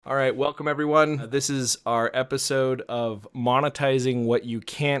All right, welcome everyone. This is our episode of monetizing what you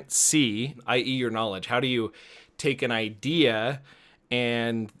can't see, i.e., your knowledge. How do you take an idea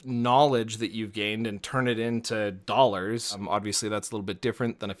and knowledge that you've gained and turn it into dollars? Obviously, that's a little bit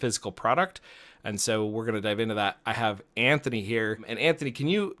different than a physical product. And so we're going to dive into that. I have Anthony here. And Anthony, can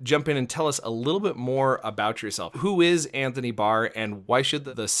you jump in and tell us a little bit more about yourself? Who is Anthony Barr, and why should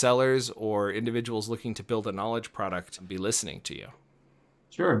the sellers or individuals looking to build a knowledge product be listening to you?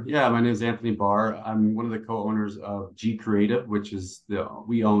 Sure. Yeah, my name is Anthony Barr. I'm one of the co-owners of G Creative, which is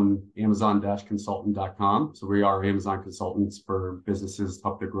we own Amazon-consultant.com. So we are Amazon consultants for businesses to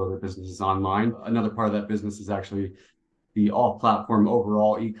help them grow their businesses online. Another part of that business is actually the off-platform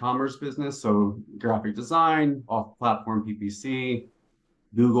overall e-commerce business. So graphic design, off-platform PPC,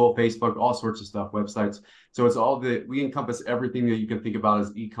 Google, Facebook, all sorts of stuff, websites. So it's we encompass everything that you can think about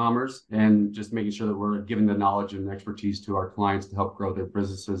as e-commerce, and just making sure that we're giving the knowledge and expertise to our clients to help grow their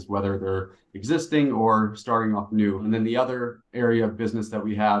businesses, whether they're existing or starting off new. And then the other area of business that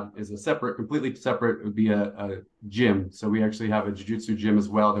we have is completely separate, it would be a gym. So we actually have a jiu-jitsu gym as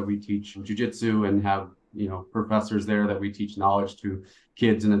well that we teach jiu-jitsu and have professors there that we teach knowledge to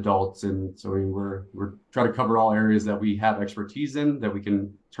kids and adults. And so we're trying to cover all areas that we have expertise in, that we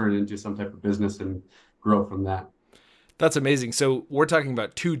can turn it into some type of business and grow from that. That's amazing. So we're talking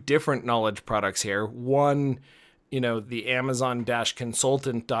about two different knowledge products here. One, the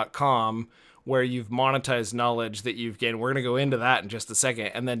Amazon-consultant.com, where you've monetized knowledge that you've gained. We're going to go into that in just a second.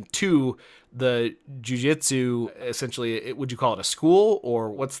 And then two, the jujitsu, essentially, would you call it a school,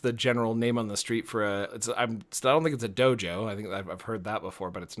 or what's the general name on the street for I don't think it's a dojo. I think I've heard that before,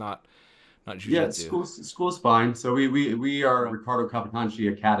 but it's not Yeah, jujitsu. school's fine. So we are Ricardo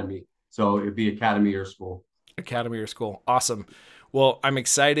Capatanci Academy. So it'd be academy or school. Academy or school. Awesome. Well, I'm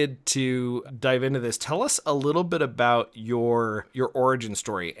excited to dive into this. Tell us a little bit about your origin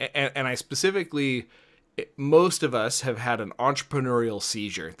story. And I specifically, most of us have had an entrepreneurial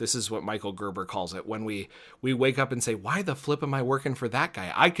seizure. This is what Michael Gerber calls it. When we wake up and say, "Why the flip am I working for that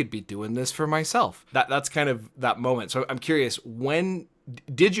guy? I could be doing this for myself." That's kind of that moment. So I'm curious, when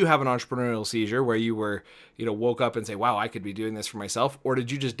did you have an entrepreneurial seizure where you were, woke up and say, "Wow, I could be doing this for myself," or did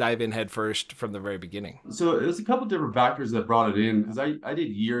you just dive in head first from the very beginning? So there's a couple different factors that brought it in, because I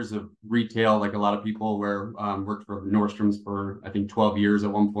did years of retail, like a lot of people, where worked for Nordstrom's for I think 12 years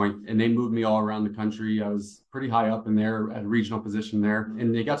at one point, and they moved me all around the country. I was pretty high up in there at a regional position there,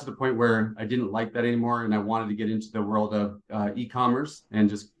 and it got to the point where I didn't like that anymore, and I wanted to get into the world of e-commerce and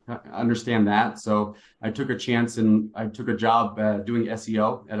just understand that. So I took a chance and I took a job doing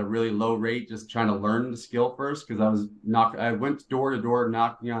SEO at a really low rate, just trying to learn the skill first, because I went door to door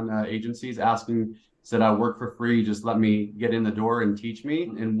knocking on agencies asking, said I work for free, just let me get in the door and teach me.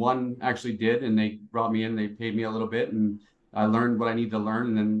 And one actually did, and they brought me in, they paid me a little bit, and I learned what I need to learn,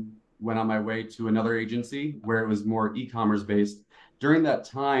 and then went on my way to another agency where it was more e-commerce based. During that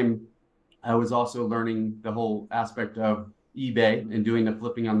time, I was also learning the whole aspect of eBay and doing the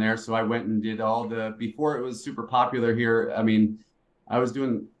flipping on there. So I went and did before it was super popular here. I mean, I was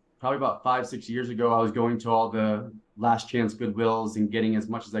doing probably about 5, 6 years ago. I was going to all the last chance Goodwills and getting as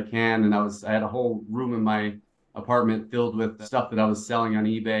much as I can. And I had a whole room in my apartment filled with stuff that I was selling on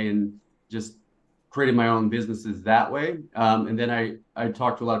eBay, and just created my own businesses that way. And then I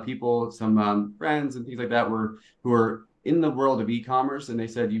talked to a lot of people, some friends and things like that, who are in the world of e-commerce, and they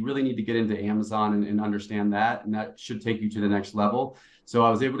said you really need to get into Amazon and understand that, and that should take you to the next level. So I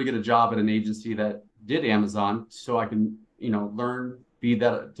was able to get a job at an agency that did Amazon, so I can learn,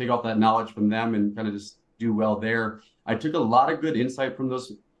 take off that knowledge from them, and kind of just do well there. I took a lot of good insight from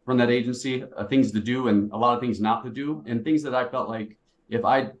that agency, things to do and a lot of things not to do, and things that I felt like if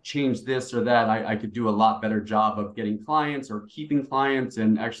I changed this or that, I could do a lot better job of getting clients or keeping clients,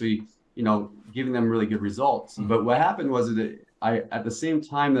 and actually giving them really good results. But what happened was that at the same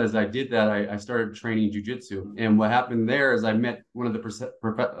time as I did that, I started training jujitsu. And what happened there is I met one of the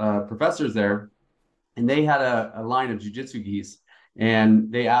professors there, and they had a line of jujitsu gis,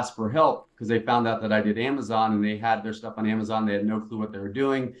 and they asked for help because they found out that I did Amazon, and they had their stuff on Amazon. They had no clue what they were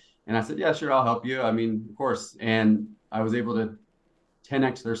doing. And I said, yeah, sure, I'll help you. I mean, of course. And I was able to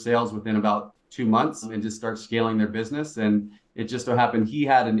 10x their sales within about 2 months and just start scaling their business. And it just so happened he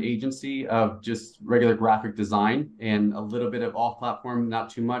had an agency of just regular graphic design and a little bit of off platform, not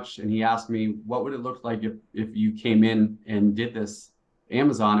too much. And he asked me, what would it look like if you came in and did this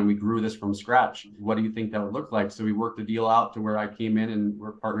Amazon and we grew this from scratch? What do you think that would look like? So we worked the deal out to where I came in and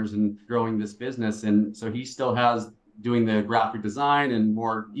we're partners in growing this business. And so he still has doing the graphic design and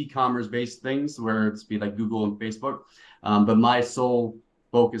more e-commerce based things, where it's be like Google and Facebook. But my sole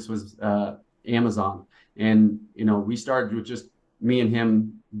focus was Amazon. And we started with just me and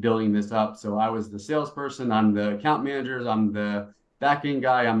him building this up. So I was the salesperson, I'm the account managers, I'm the back end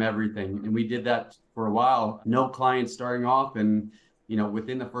guy, I'm everything. And we did that for a while. No clients starting off. And,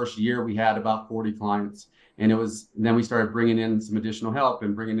 within the first year, we had about 40 clients. And then we started bringing in some additional help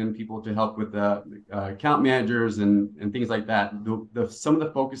and bringing in people to help with account managers and things like that. Some of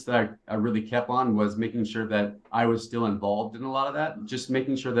the focus that I really kept on was making sure that I was still involved in a lot of that, just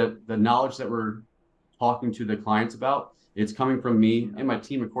making sure that the knowledge that we're talking to the clients about, it's coming from me and my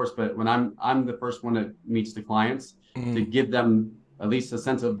team, of course, but when I'm the first one that meets the clients, to give them at least a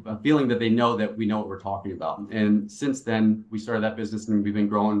sense of a feeling that they know that we know what we're talking about. And since then, we started that business and we've been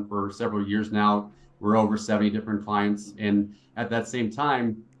growing for several years now. We're over 70 different clients. And at that same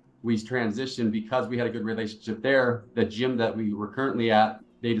time, we transitioned because we had a good relationship there. The gym that we were currently at,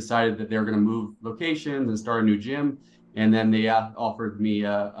 they decided that they were going to move locations and start a new gym. And then they offered me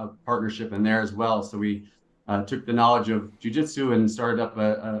a partnership in there as well. So we took the knowledge of jiu-jitsu and started up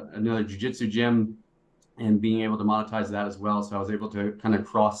another jiu-jitsu gym and being able to monetize that as well. So I was able to kind of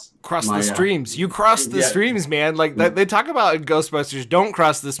cross the streams. You crossed the streams, man. Like they talk about in Ghostbusters, don't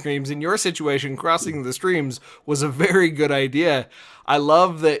cross the streams. In your situation, crossing the streams was a very good idea. I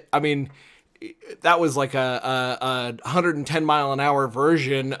love that. I mean, that was like a 110 mile an hour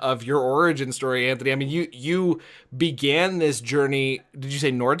version of your origin story, Anthony. I mean, you began this journey. Did you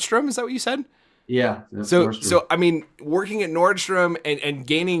say Nordstrom? Is that what you said? Yeah. So I mean, working at Nordstrom and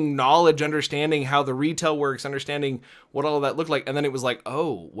gaining knowledge, understanding how the retail works, understanding what all of that looked like, and then it was like,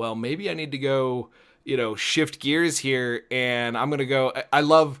 oh, well, maybe I need to go, shift gears here, and I'm gonna go. I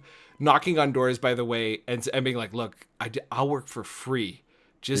love knocking on doors, by the way, and being like, look, I'll work for free.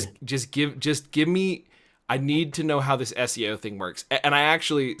 Just give me. I need to know how this SEO thing works, and I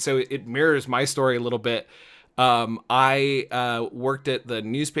actually, so it mirrors my story a little bit. I worked at the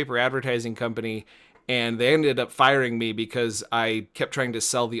newspaper advertising company, and they ended up firing me because I kept trying to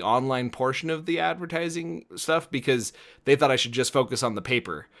sell the online portion of the advertising stuff because they thought I should just focus on the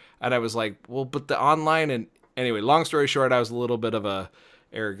paper. And I was like, well, but the online, and anyway, long story short, I was a little bit of a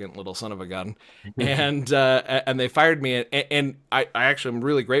arrogant little son of a gun, and they fired me, and I actually am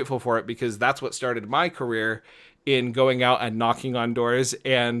really grateful for it because that's what started my career in going out and knocking on doors.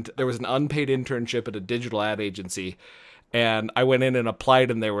 And there was an unpaid internship at a digital ad agency, and I went in and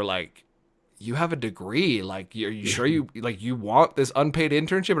applied, and they were like, you have a degree, like, are you sure you want this unpaid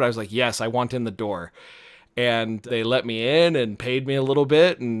internship? And I was like, yes, I want in the door. And they let me in and paid me a little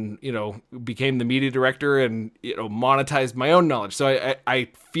bit, and became the media director, and monetized my own knowledge. So I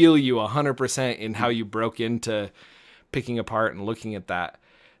feel you 100% in how you broke into picking apart and looking at that.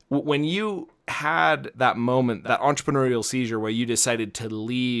 When you had that moment, that entrepreneurial seizure where you decided to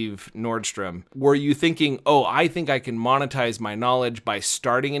leave Nordstrom, were you thinking, oh, I think I can monetize my knowledge by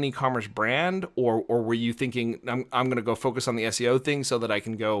starting an e-commerce brand? Or were you thinking, I'm going to go focus on the SEO thing so that I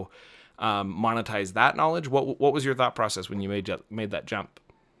can go monetize that knowledge? What was your thought process when you made that jump?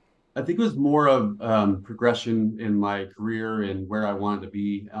 I think it was more of progression in my career and where I wanted to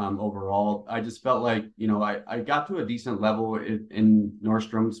be overall. I just felt like, I got to a decent level in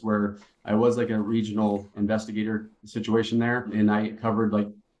Nordstrom's where I was like a regional investigator situation there. And I covered like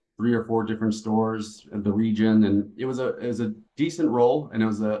 3 or 4 different stores in the region. And it was a decent role, and it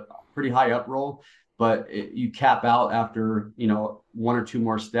was a pretty high up role. But you cap out after, 1 or 2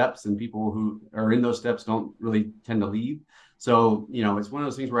 more steps, and people who are in those steps don't really tend to leave. So, it's one of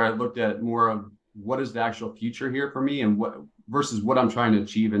those things where I looked at more of what is the actual future here for me, and what versus what I'm trying to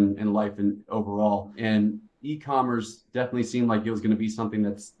achieve in life and overall. And e-commerce definitely seemed like it was going to be something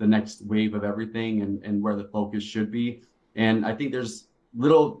that's the next wave of everything, and where the focus should be. And I think there's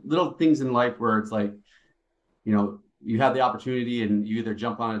little things in life where it's like, you have the opportunity and you either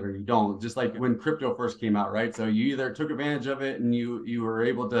jump on it or you don't. Just like when crypto first came out, right? So you either took advantage of it and you were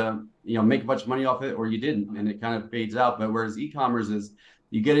able to, make a bunch of money off it, or you didn't, and it kind of fades out. But whereas e-commerce is,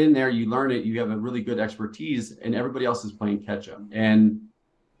 you get in there, you learn it, you have a really good expertise, and everybody else is playing catch up. And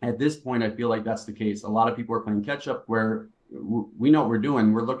at this point, I feel like that's the case. A lot of people are playing catch up where we know what we're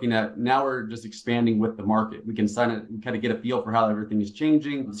doing. We're looking at, now we're just expanding with the market. We can sign it, kind of get a feel for how everything is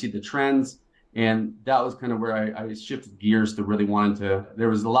changing, see the trends. And that was kind of where I shifted gears to really wanting to, there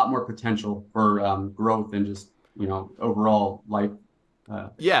was a lot more potential for growth and just, overall life.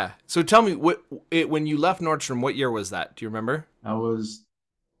 Yeah. So tell me, when you left Nordstrom, what year was that? Do you remember? I was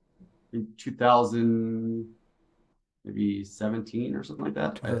in 2000, maybe 17 or something like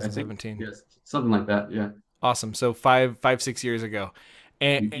that. 2017. Yes, something like that. Yeah. Awesome. So 6 years ago,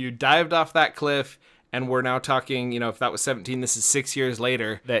 and you dived off that cliff. And we're now talking, if that was 17, this is 6 years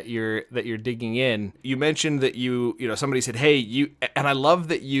later that you're digging in. You mentioned that somebody said, hey, and I love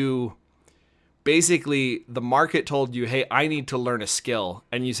that you basically the market told you, hey, I need to learn a skill.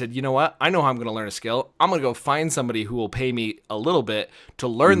 And you said, you know what? I know how I'm going to learn a skill. I'm going to go find somebody who will pay me a little bit to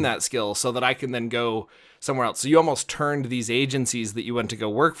learn that skill so that I can then go somewhere else. So you almost turned these agencies that you went to go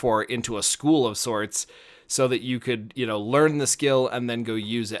work for into a school of sorts so that you could, learn the skill and then go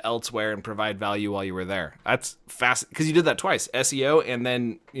use it elsewhere and provide value while you were there. That's fast because you did that twice, SEO and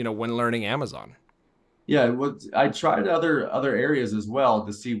then, when learning Amazon. Yeah, I tried other areas as well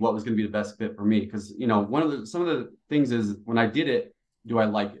to see what was going to be the best fit for me. Because some of the things is when I did it, do I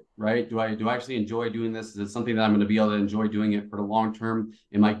like it, right? Do I actually enjoy doing this? Is it something that I'm going to be able to enjoy doing it for the long term?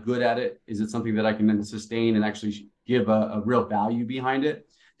 Am I good at it? Is it something that I can then sustain and actually give a real value behind it?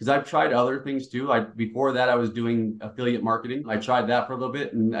 Because I've tried other things too. Before that I was doing affiliate marketing. I tried that for a little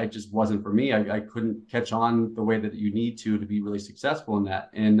bit, and it just wasn't for me. I couldn't catch on the way that you need to be really successful in that.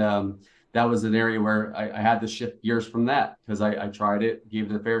 And that was an area where I had to shift gears from that because I tried it,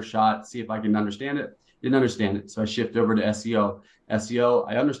 gave it a fair shot, see if I can understand it. Didn't understand it. So I shifted over to SEO. SEO,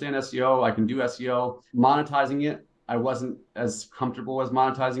 I understand SEO. I can do SEO. Monetizing it, I wasn't as comfortable as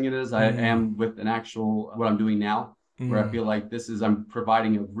monetizing it as I am with an actual, what I'm doing now, where I feel like I'm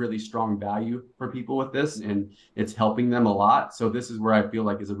providing a really strong value for people with this, and it's helping them a lot. So this is where I feel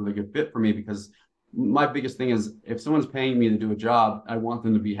like is a really good fit for me, because my biggest thing is if someone's paying me to do a job, I want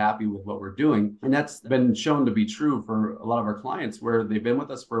them to be happy with what we're doing. And that's been shown to be true for a lot of our clients, where they've been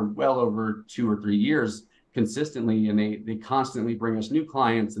with us for well over 2 or 3 years consistently, and they constantly bring us new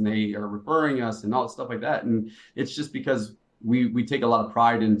clients, and they are referring us and all stuff like that. And it's just because we take a lot of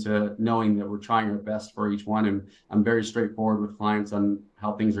pride into knowing that we're trying our best for each one. And I'm very straightforward with clients on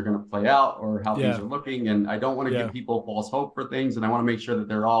how things are going to play out or how things are looking. And I don't want to give people false hope for things. And I want to make sure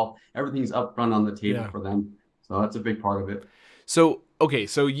that everything's upfront on the table for them. So that's a big part of it. So, okay.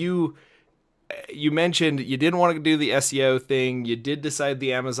 So you mentioned you didn't want to do the SEO thing. You did decide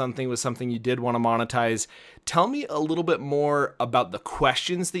the Amazon thing was something you did want to monetize. Tell me a little bit more about the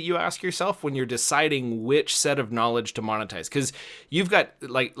questions that you ask yourself when you're deciding which set of knowledge to monetize. Because you've got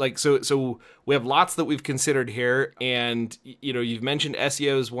so we have lots that we've considered here, and you've mentioned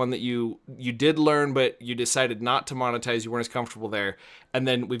SEO is one that you did learn, but you decided not to monetize. You weren't as comfortable there. And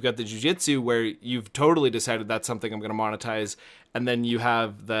then we've got the jiu-jitsu where you've totally decided that's something I'm going to monetize. And then you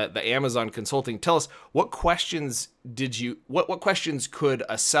have the Amazon consulting. Tell us, what questions what questions could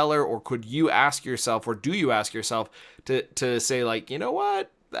a seller, or could you ask yourself, or do you ask yourself to say, like, you know what,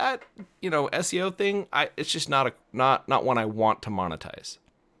 that, SEO thing, it's just not one I want to monetize.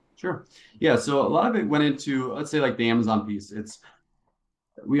 Sure. Yeah. So a lot of it went into, let's say, like the Amazon piece.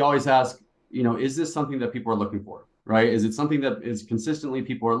 We always ask, is this something that people are looking for? Right? Is it something that is consistently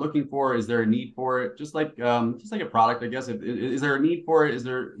people are looking for? Is there a need for it? Just like a product, I guess. Is there a need for it? Is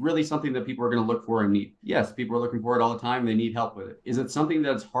there really something that people are going to look for and need? Yes, people are looking for it all the time. They need help with it. Is it something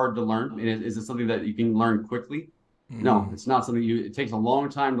that's hard to learn? Is it something that you can learn quickly? No, it's not something it takes a long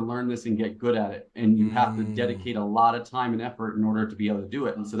time to learn this and get good at it. And you have to dedicate a lot of time and effort in order to be able to do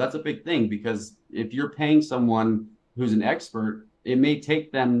it. And so that's a big thing, because if you're paying someone who's an expert, it may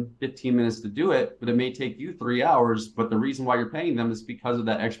take them 15 minutes to do it, but it may take you 3 hours. But the reason why you're paying them is because of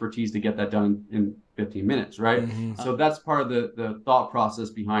that expertise to get that done in 15 minutes, right? So that's part of the thought process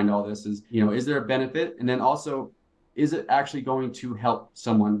behind all this is, is there a benefit? And then also, is it actually going to help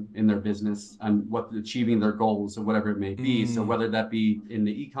someone in their business and achieving their goals or whatever it may be? So whether that be in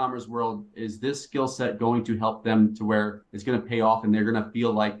the e-commerce world, is this skill set going to help them to where it's going to pay off and they're going to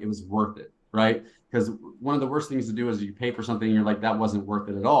feel like it was worth it, right? Because one of the worst things to do is you pay for something and you're like, that wasn't worth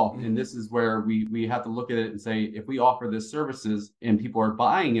it at all. And this is where we have to look at it and say, if we offer this services and people are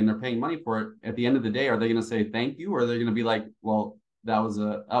buying and they're paying money for it, at the end of the day, are they going to say thank you? Or are they going to be like, well, that was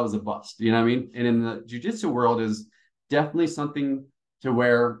a bust? You know what I mean? And in the jiu-jitsu world is definitely something to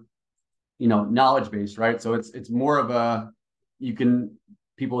where, knowledge based, right? So it's more of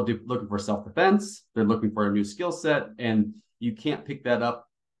people are looking for self-defense. They're looking for a new skill set, and you can't pick that up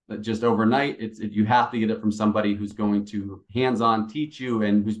just overnight. You have to get it from somebody who's going to hands-on teach you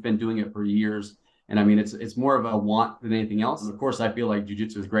and who's been doing it for years. And I mean, it's more of a want than anything else. And of course, I feel like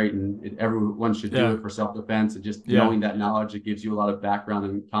jiu-jitsu is great, and everyone should do it for self-defense, and just knowing that knowledge, it gives you a lot of background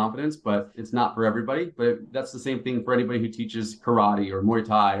and confidence, but it's not for everybody. But that's the same thing for anybody who teaches karate or Muay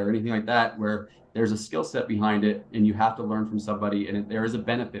Thai or anything like that, where there's a skill set behind it and you have to learn from somebody, and there is a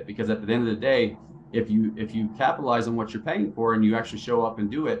benefit, because at the end of the day, if you capitalize on what you're paying for and you actually show up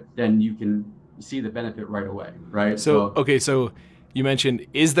and do it, then you can see the benefit right away, right? So you mentioned,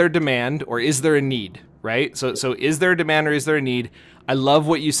 is there demand or is there a need, right? So is there a demand or is there a need? I love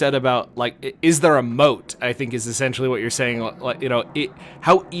what you said about, like, is there a moat? I think is essentially what you're saying. Like,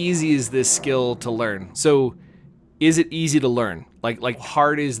 how easy is this skill to learn? So is it easy to learn? Like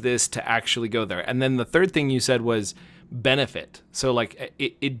hard is this to actually go there? And then the third thing you said was benefit. So like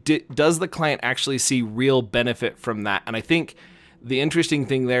does the client actually see real benefit from that? And I think the interesting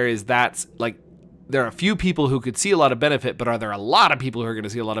thing there is that's like there are a few people who could see a lot of benefit, but are there a lot of people who are going to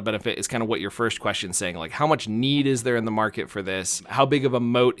see a lot of benefit is kind of what your first question is saying. Like, how much need is there in the market for this? How big of a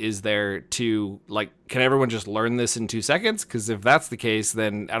moat is there to, like, can everyone just learn this in 2 seconds? Because if that's the case,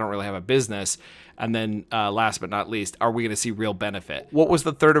 then I don't really have a business. And then last but not least, are we going to see real benefit? What was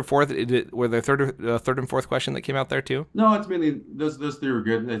the third or fourth? Were there third and fourth question that came out there too? No, it's mainly those three were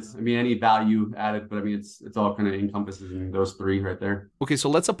good. It's, I mean, any value added, but I mean, it's all kind of encompasses in those three right there. Okay, so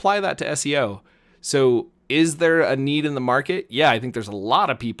let's apply that to SEO. So is there a need in the market? Yeah, I think there's a lot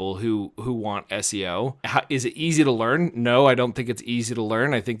of people who want SEO. Is it easy to learn? No, I don't think it's easy to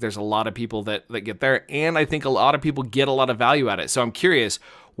learn. I think there's a lot of people that get there, and I think a lot of people get a lot of value out of it. So I'm curious,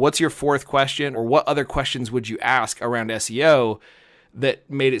 what's your fourth question, or what other questions would you ask around SEO that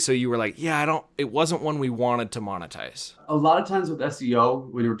made it so you were like, yeah, it wasn't one we wanted to monetize? A lot of times with SEO,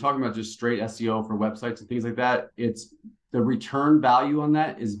 when you're talking about just straight SEO for websites and things like that, it's the return value on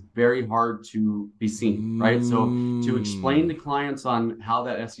that is very hard to be seen, right? So to explain to clients on how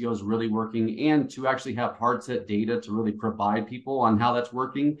that SEO is really working and to actually have hard set data to really provide people on how that's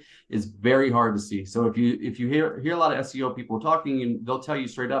working is very hard to see. So if you hear a lot of SEO people talking, and they'll tell you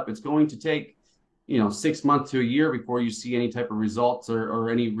straight up, it's going to take 6 months to a year before you see any type of results or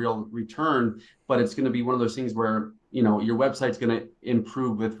any real return. But it's going to be one of those things where your website's going to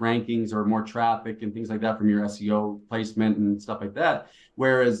improve with rankings or more traffic and things like that from your SEO placement and stuff like that.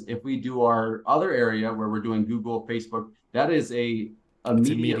 Whereas if we do our other area where we're doing Google, Facebook, that is a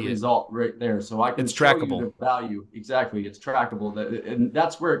immediate result right there. So I can show you the value. Exactly. It's trackable. And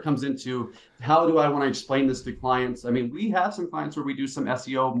that's where it comes into, how do I want to explain this to clients? I mean, we have some clients where we do some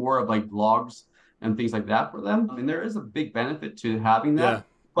SEO, more of like blogs and things like that for them. I mean, there is a big benefit to having that. Yeah.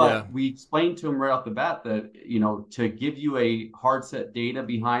 But we explained to them right off the bat that, to give you a hard set data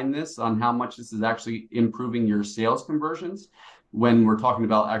behind this on how much this is actually improving your sales conversions, when we're talking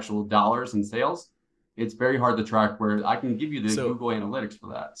about actual dollars and sales, it's very hard to track, where I can give you the Google Analytics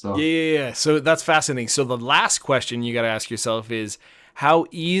for that. So yeah. So that's fascinating. So the last question you got to ask yourself is, how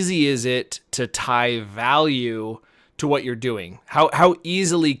easy is it to tie value to what you're doing? How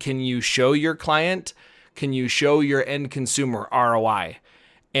easily can you show your client, can you show your end consumer ROI?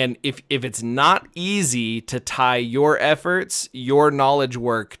 And if it's not easy to tie your efforts, your knowledge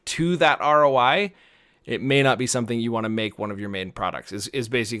work to that ROI, it may not be something you want to make one of your main products, is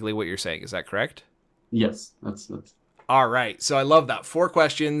basically what you're saying. Is that correct? Yes, that's. All right. So I love that. 4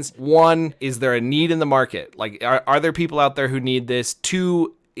 questions. 1, is there a need in the market? Like, are there people out there who need this?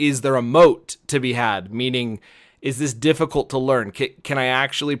 2, is there a moat to be had? Meaning, is this difficult to learn? Can I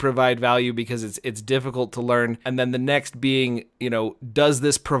actually provide value because it's difficult to learn? And then the next being, does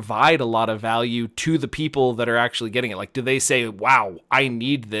this provide a lot of value to the people that are actually getting it? Like, do they say, wow, I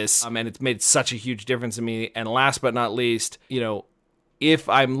need this, and it's made such a huge difference in me? And last but not least, if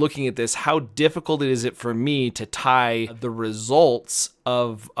I'm looking at this, how difficult is it for me to tie the results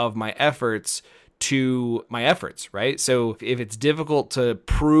of my efforts to my efforts, right? So if it's difficult to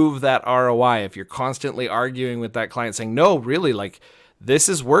prove that ROI, if you're constantly arguing with that client saying, no, really, like, this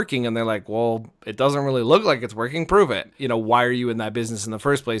is working, and they're like, well, it doesn't really look like it's working, prove it. Why are you in that business in the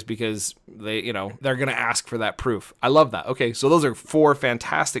first place? Because they're going to ask for that proof. I love that. Okay, so those are 4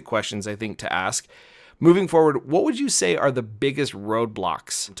 fantastic questions, I think, to ask. Moving forward, what would you say are the biggest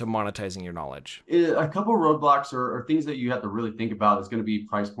roadblocks to monetizing your knowledge? A couple of roadblocks or things that you have to really think about is going to be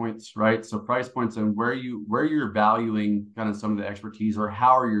price points, right? So price points and where you're valuing kind of some of the expertise, or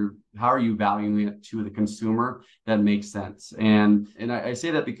how are you valuing it to the consumer that makes sense. And I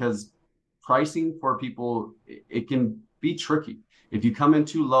say that because pricing for people, it can be tricky. If you come in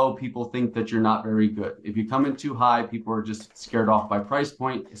too low, people think that you're not very good. If you come in too high, people are just scared off by price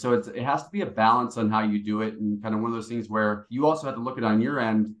point. So it has to be a balance on how you do it, and kind of one of those things where you also have to look at on your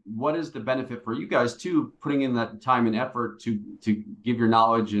end, what is the benefit for you guys too, putting in that time and effort to give your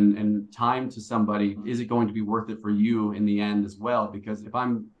knowledge and time to somebody. Is it going to be worth it for you in the end as well? Because if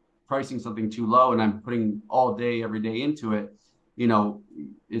I'm pricing something too low and I'm putting all day, every day into it,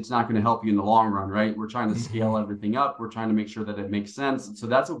 it's not going to help you in the long run, right? We're trying to scale everything up. We're trying to make sure that it makes sense. So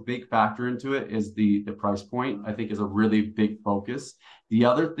that's a big factor into it, is the price point, I think, is a really big focus. The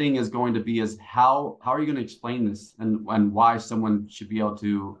other thing is going to be is how are you going to explain this and why someone should be able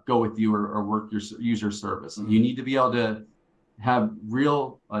to go with you or use your service. You need to be able to have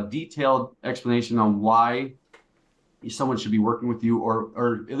real detailed explanation on why someone should be working with you,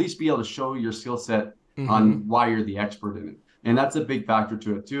 or at least be able to show your skill set on why you're the expert in it. And that's a big factor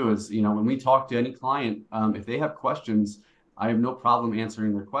to it too, is, when we talk to any client, if they have questions, I have no problem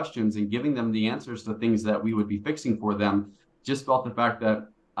answering their questions and giving them the answers to things that we would be fixing for them, just about the fact that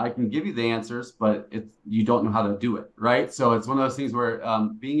I can give you the answers, but you don't know how to do it, right? So it's one of those things where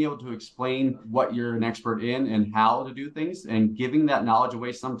being able to explain what you're an expert in and how to do things, and giving that knowledge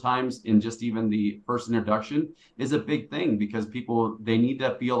away sometimes in just even the first introduction is a big thing, because people, they need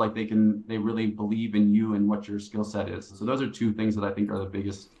to feel like they really believe in you and what your skill set is. So those are two things that I think are the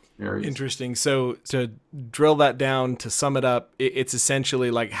biggest areas. Interesting. So to drill that down, to sum it up, it's essentially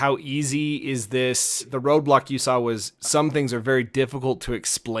like, how easy is this? The roadblock you saw was some things are very difficult to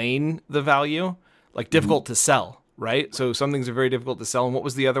explain the value, like difficult to sell, right? So some things are very difficult to sell. And what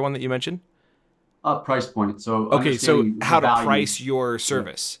was the other one that you mentioned? Price point. So Okay, so understanding how the to value. price your Yep.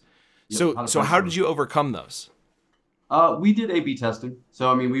 service. Yep. So How to so price how service. did you overcome those? We did A/B testing.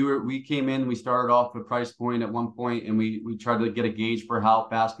 So I mean, we came in, we started off with price point at one point, and we tried to get a gauge for how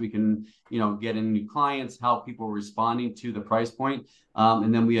fast we can, get in new clients, how people were responding to the price point,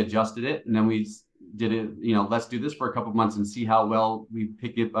 and then we adjusted it, and then we did it. Let's do this for a couple of months and see how well we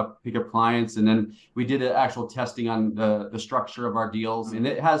pick up clients, and then we did an actual testing on the structure of our deals, and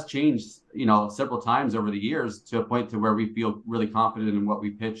it has changed, several times over the years, to a point to where we feel really confident in what we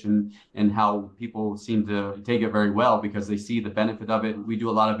pitch, and how people seem to take it very well because they see the benefit of it. We do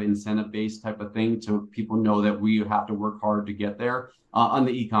a lot of incentive-based type of thing, so people know that we have to work hard to get there, on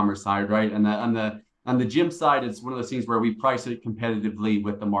the e-commerce side, right? And on the gym side, it's one of those things where we price it competitively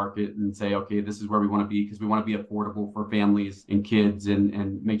with the market and say, okay, this is where we want to be, because we want to be affordable for families and kids,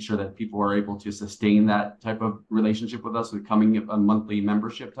 and make sure that people are able to sustain that type of relationship with us, with coming a monthly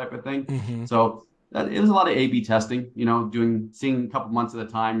membership type of thing. Mm-hmm. So it was a lot of A/B testing, seeing a couple months at a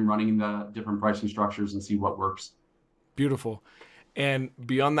time, running the different pricing structures and see what works. Beautiful. And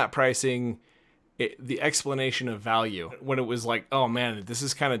beyond that pricing, the explanation of value, when it was like, oh man, this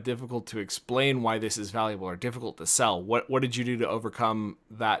is kind of difficult to explain why this is valuable, or difficult to sell. What did you do to overcome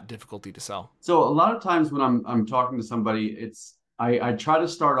that difficulty to sell? So a lot of times when I'm talking to somebody, I try to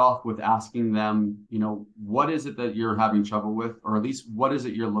start off with asking them, what is it that you're having trouble with, or at least what is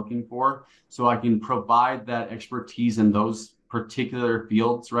it you're looking for, so I can provide that expertise in those particular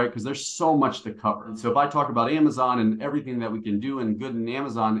fields, right? Because there's so much to cover. And so if I talk about Amazon and everything that we can do and good in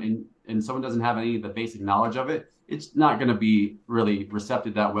Amazon, and someone doesn't have any of the basic knowledge of it, it's not going to be really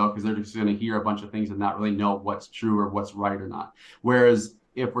receptive that well, because they're just going to hear a bunch of things and not really know what's true or what's right or not. Whereas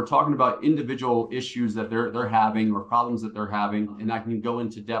if we're talking about individual issues that they're having, or problems that they're having, and I can go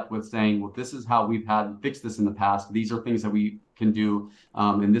into depth with saying, well, this is how we've had fixed this in the past. These are things that we can do,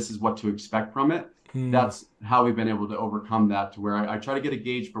 and this is what to expect from it. That's how we've been able to overcome that, to where I try to get a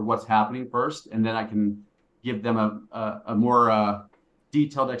gauge for what's happening first, and then I can give them a more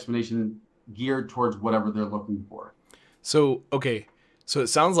detailed explanation geared towards whatever they're looking for. So, okay. So it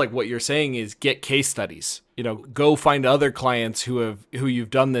sounds like what you're saying is get case studies. Go find other clients who you've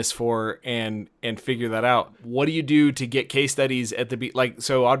done this for, and figure that out. What do you do to get case studies at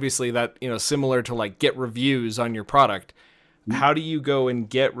so obviously that, similar to like get reviews on your product. How do you go and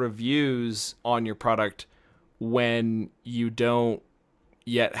get reviews on your product when you don't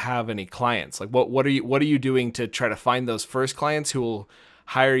yet have any clients? Like what are you doing to try to find those first clients who will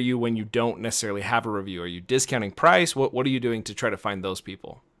hire you when you don't necessarily have a review? Are you discounting price? What are you doing to try to find those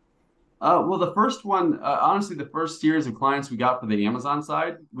people? Well, the first one, honestly, the first series of clients we got for the Amazon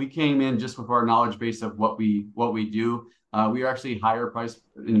side, we came in just with our knowledge base of what we do. We were actually higher priced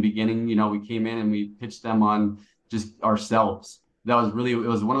in the beginning. We came in and we pitched them on just ourselves. It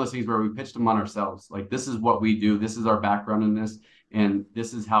was one of those things where we pitched them on ourselves. Like, this is what we do. This is our background in this, and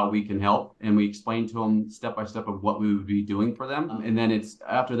this is how we can help. And we explained to them step by step of what we would be doing for them. And then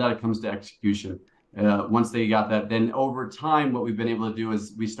after that, it comes to execution. Once they got that, then over time, what we've been able to do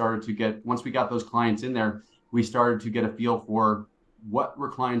is once we got those clients in there, we started to get a feel for what were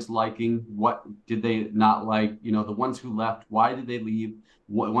clients liking, what did they not like, the ones who left, why did they leave,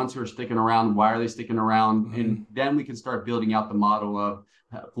 ones who are sticking around, why are they sticking around? Mm-hmm. And then we can start building out the model of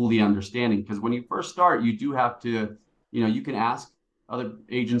fully understanding. Because when you first start, you do have to, you can ask other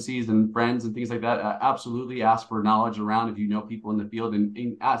agencies and friends and things like that. Absolutely ask for knowledge around, if you know people in the field, and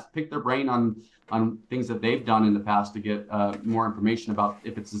pick their brain on things that they've done in the past to get more information about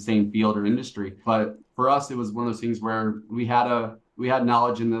if it's the same field or industry. But for us, it was one of those things where we had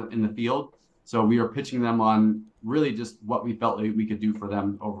knowledge in the field, so we were pitching them on really just what we felt like we could do for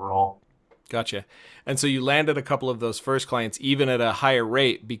them overall. Gotcha. And so you landed a couple of those first clients even at a higher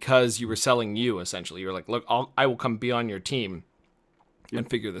rate because you were selling you, essentially. You were like, look, I will come be on your team and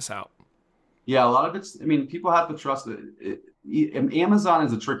figure this out. Yeah, a lot of people have to trust it. Amazon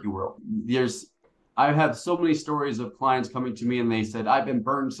is a tricky world. I have so many stories of clients coming to me and they said, I've been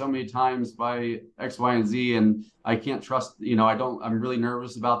burned so many times by X, Y, and Z, and I can't trust, I'm really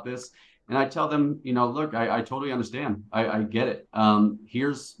nervous about this. And I tell them, look, I totally understand. I get it.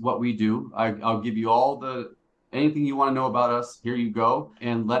 Here's what we do. I'll give you anything you want to know about us. Here you go.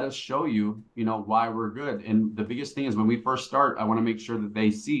 And let us show you, why we're good. And the biggest thing is when we first start, I want to make sure that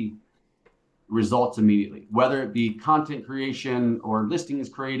they see results immediately, whether it be content creation or listings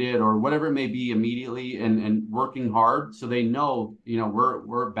created or whatever it may be immediately, and working hard so they know,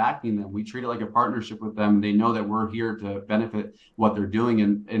 we're backing them. We treat it like a partnership with them. They know that we're here to benefit what they're doing.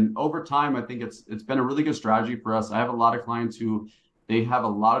 And over time, I think it's been a really good strategy for us. I have a lot of clients who they have a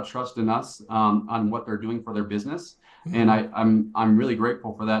lot of trust in us on what they're doing for their business. And I'm really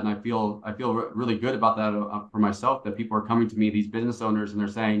grateful for that. And I feel really good about that for myself, that people are coming to me, these business owners, and they're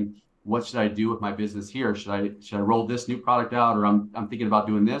saying, what should I do with my business here? Should I roll this new product out, or I'm thinking about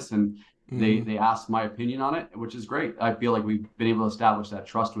doing this? And they ask my opinion on it, which is great. I feel like we've been able to establish that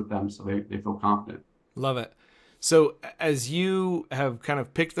trust with them, so they feel confident. Love it. So as you have kind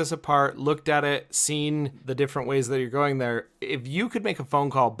of picked this apart, looked at it, seen the different ways that you're going there, if you could make a phone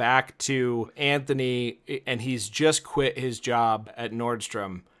call back to Anthony and he's just quit his job at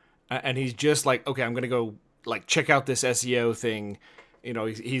Nordstrom and he's just like, okay, I'm going to go like check out this SEO thing.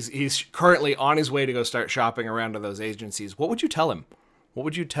 He's currently on his way to go start shopping around to those agencies. What would you tell him? What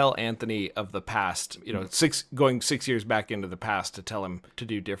would you tell Anthony of the past, going 6 years back into the past to tell him to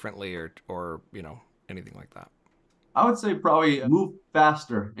do differently or anything like that? I would say probably move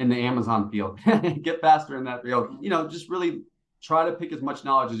faster in the Amazon field, get faster in that field. Just really try to pick as much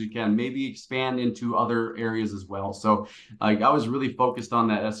knowledge as you can, maybe expand into other areas as well. So like I was really focused on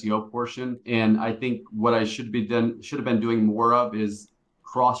that SEO portion. And I think what I should have been doing more of is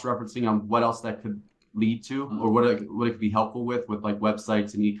cross-referencing on what else that could lead to, or what it could be helpful with like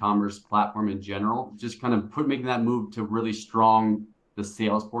websites and e-commerce platform in general. Just kind of making that move to really strong the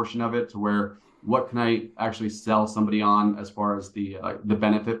sales portion of it, to where what can I actually sell somebody on as far as the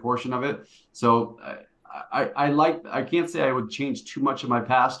benefit portion of it. So I can't say I would change too much of my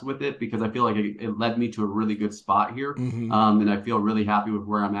past with it, because I feel like it led me to a really good spot here. And I feel really happy with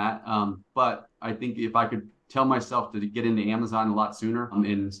where I'm at. But I think if I could tell myself to get into Amazon a lot sooner,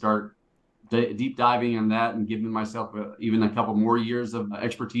 and start deep diving in that and giving myself even a couple more years of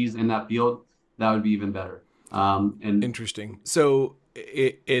expertise in that field, that would be even better. And Interesting. So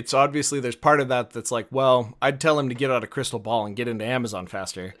it's obviously there's part of that that's like, well, I'd tell him to get out a crystal ball and get into Amazon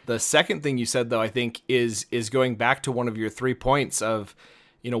faster. The second thing you said, though, I think is going back to one of your 3 points of,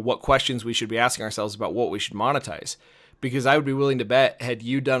 what questions we should be asking ourselves about what we should monetize. Because I would be willing to bet, had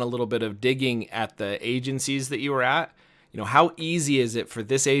you done a little bit of digging at the agencies that you were at, how easy is it for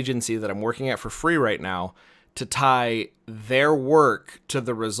this agency that I'm working at for free right now to tie their work to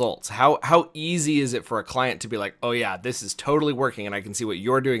the results? How easy is it for a client to be like, oh yeah, this is totally working and I can see what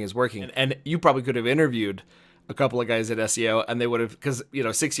you're doing is working? And you probably could have interviewed a couple of guys at SEO and they would have, because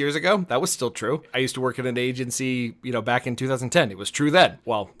 6 years ago, that was still true. I used to work at an agency, back in 2010. It was true then.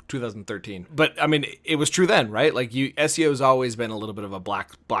 Well, 2013. But I mean, it was true then, right? Like SEO has always been a little bit of a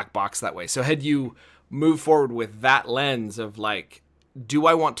black box that way. So had you moved forward with that lens of like, do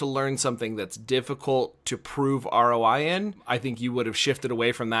I want to learn something that's difficult to prove ROI in? I think you would have shifted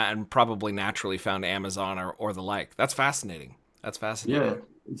away from that and probably naturally found Amazon or the like. That's fascinating. yeah,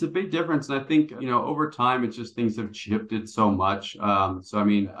 it's a big difference. And I think, over time, it's just things have shifted so much. So, I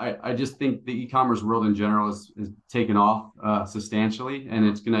mean, I just think the e-commerce world in general is taken off substantially, and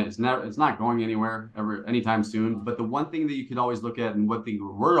it's not going anywhere anytime soon. But the one thing that you can always look at, and one thing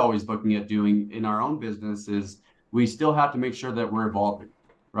we're always looking at doing in our own business, is we still have to make sure that we're evolving,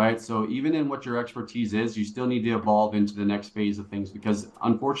 right? So even in what your expertise is, you still need to evolve into the next phase of things, because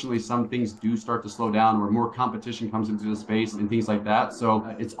unfortunately some things do start to slow down, or more competition comes into the space and things like that.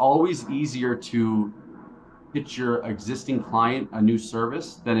 So it's always easier to pitch your existing client a new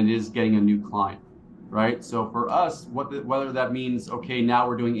service than it is getting a new client, right? So for us, whether that means, okay, now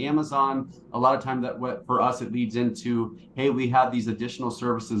we're doing Amazon, a lot of time for us, it leads into, hey, we have these additional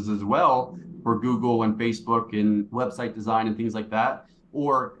services as well for Google and Facebook and website design and things like that.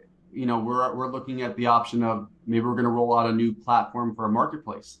 Or, we're looking at the option of maybe we're going to roll out a new platform for a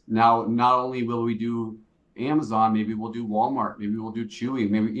marketplace. Now, not only will we do Amazon, maybe we'll do Walmart, maybe we'll do Chewy,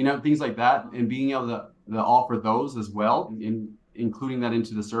 maybe, things like that. And being able to offer those as well, and including that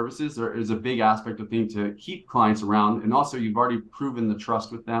into the services, there is a big aspect of thing to keep clients around. And also, you've already proven the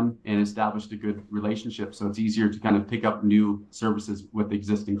trust with them and established a good relationship. So it's easier to kind of pick up new services with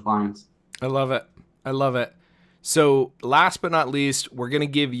existing clients. I love it. So last but not least, we're going to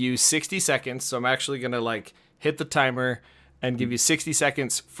give you 60 seconds. So I'm actually going to hit the timer. and give you 60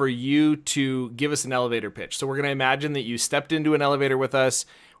 seconds for you to give us an elevator pitch. So we're going to imagine that you stepped into an elevator with us.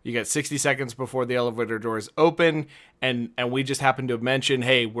 You got 60 seconds before the elevator doors open, and we just happen to have mentioned,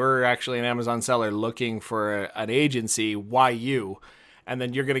 hey, we're actually an Amazon seller looking for an agency. Why you? And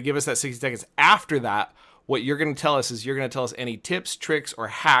then you're going to give us that 60 seconds. After that, what you're going to tell us is you're going to tell us any tips, tricks, or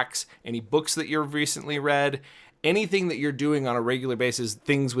hacks, any books that you've recently read, anything that you're doing on a regular basis,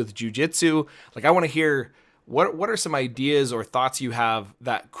 things with jujitsu. Like, I want to hear what are some ideas or thoughts you have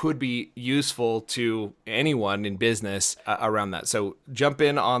that could be useful to anyone in business around that. So jump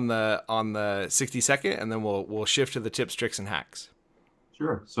in on the 60-second, and then we'll shift to the tips, tricks, and hacks.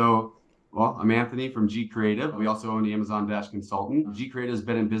 Sure. So, well, I'm Anthony from G Creative. We also own the Amazon Dash Consultant. G Creative has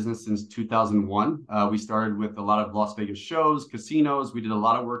been in business since 2001. We started with a lot of Las Vegas shows, casinos. We did a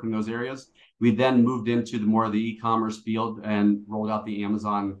lot of work in those areas. We then moved into the more of the e-commerce field and rolled out the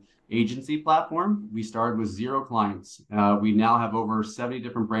Amazon agency platform. We started with 0 clients. We now have over 70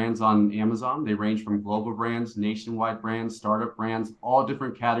 different brands on Amazon. They range from global brands, nationwide brands, startup brands, all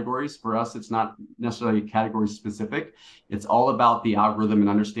different categories. For us, it's not necessarily category specific. It's all about the algorithm and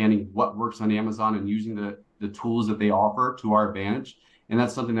understanding what works on Amazon and using the tools that they offer to our advantage. And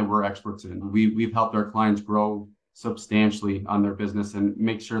that's something that we're experts in. We've helped our clients grow substantially on their business and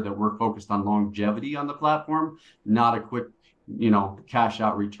make sure that we're focused on longevity on the platform, not a quick cash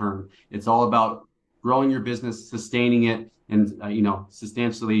out return. It's all about growing your business, sustaining it, and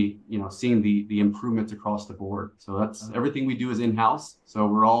substantially, seeing the improvements across the board. So that's everything we do is in-house. So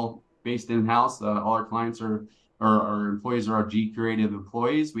we're all based in-house. All our clients are our employees are our G Creative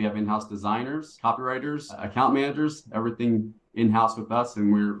employees. We have in-house designers, copywriters, account managers, everything in-house with us,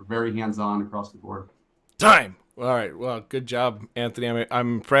 and we're very hands-on across the board. Time. All right. Well, good job, Anthony.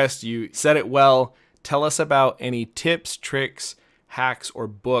 I'm impressed. You said it well. Tell us about any tips, tricks, hacks, or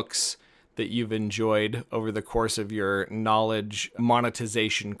books that you've enjoyed over the course of your knowledge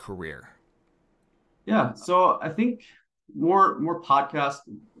monetization career. Yeah, so I think more podcast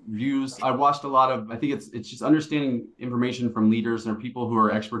views. I watched a lot of, I think it's just understanding information from leaders or people who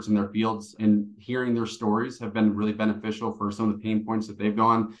are experts in their fields, and hearing their stories have been really beneficial for some of the pain points that they've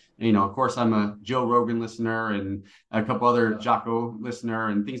gone. Of course, I'm a Joe Rogan listener and a couple other Jocko listener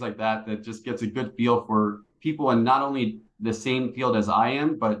and things like that just gets a good feel for people, and not only the same field as I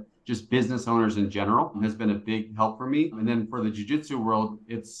am, but just business owners in general has been a big help for me. And then for the jiu-jitsu world,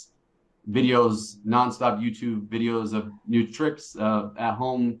 it's videos, nonstop YouTube videos of new tricks at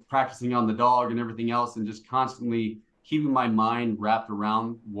home, practicing on the dog and everything else, and just constantly keeping my mind wrapped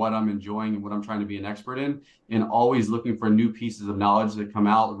around what I'm enjoying and what I'm trying to be an expert in, and always looking for new pieces of knowledge that come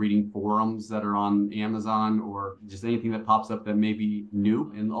out, reading forums that are on Amazon or just anything that pops up that may be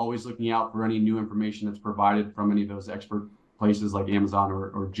new, and always looking out for any new information that's provided from any of those expert places like Amazon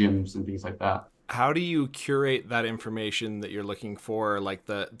or gyms and things like that. How do you curate that information that you're looking for, like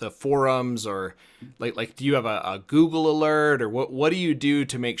the forums, or like do you have a Google alert, or what do you do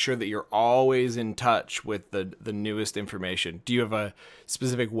to make sure that you're always in touch with the newest information? Do you have a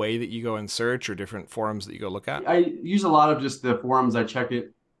specific way that you go and search, or different forums that you go look at? I use a lot of just the forums. I check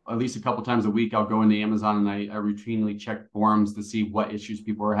it at least a couple times a week. I'll go into Amazon and I routinely check forums to see what issues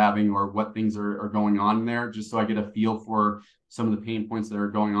people are having or what things are going on there, just so I get a feel for some of the pain points that are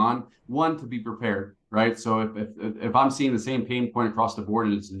going on. One, to be prepared, right? So if I'm seeing the same pain point across the board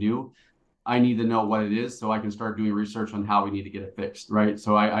and it's new, I need to know what it is so I can start doing research on how we need to get it fixed, right?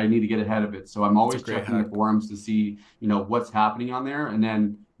 So I need to get ahead of it. So I'm always checking the forums to see, what's happening on there. And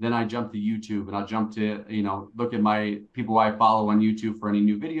then I jump to YouTube, and I'll jump to, look at my people I follow on YouTube for any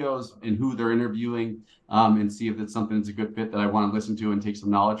new videos and who they're interviewing, and see if it's something that's a good fit that I want to listen to and take some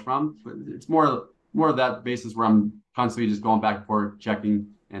knowledge from. But it's more of that basis where I'm constantly just going back and forth, checking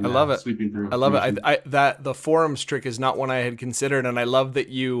and I love it. sweeping through. I love it. That the forums trick is not one I had considered, and I love that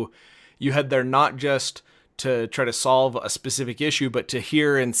you had there not just to try to solve a specific issue, but to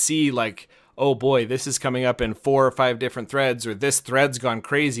hear and see, like, oh boy, this is coming up in 4 or 5 different threads, or this thread's gone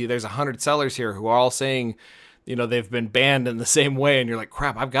crazy. There's 100 sellers here who are all saying, they've been banned in the same way. And you're like,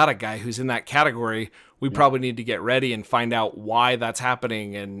 crap, I've got a guy who's in that category. We probably need to get ready and find out why that's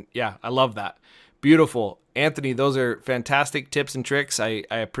happening. And yeah, I love that. Beautiful. Anthony, those are fantastic tips and tricks. I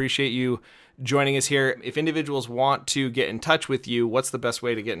appreciate you joining us here. If individuals want to get in touch with you, what's the best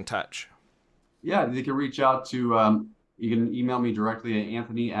way to get in touch? Yeah, they can reach out to, you can email me directly at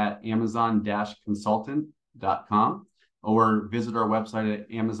anthony@amazon-consultant.com, or visit our website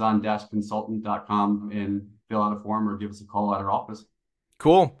at amazon-consultant.com and fill out a form or give us a call at our office.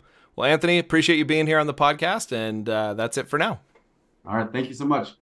 Cool. Well, Anthony, appreciate you being here on the podcast, and that's it for now. All right. Thank you so much.